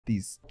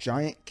these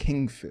giant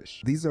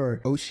kingfish. These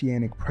are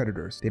oceanic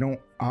predators. They don't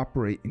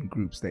operate in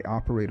groups, they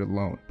operate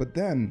alone. But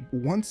then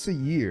once a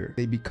year,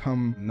 they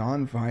become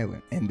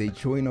non-violent and they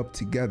join up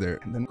together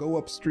and then go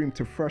upstream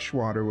to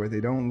freshwater where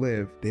they don't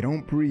live. They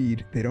don't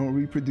breed, they don't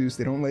reproduce,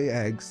 they don't lay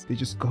eggs. They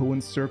just go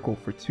in circle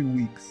for 2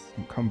 weeks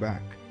and come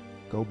back,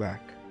 go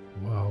back.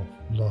 Wow,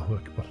 Allahu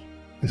Akbar.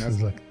 This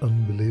is like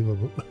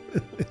unbelievable.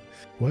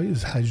 Why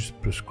is Hajj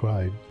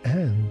prescribed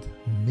and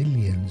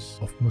millions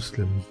of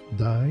Muslims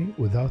die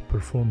without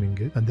performing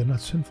it and they're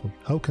not sinful?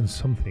 How can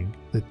something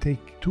that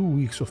take 2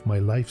 weeks of my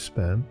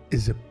lifespan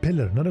is a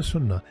pillar, not a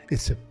sunnah,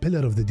 it's a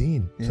pillar of the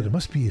deen. So there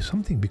must be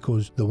something,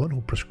 because the one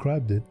who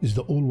prescribed it is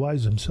the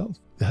all-wise himself.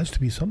 There has to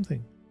be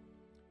something.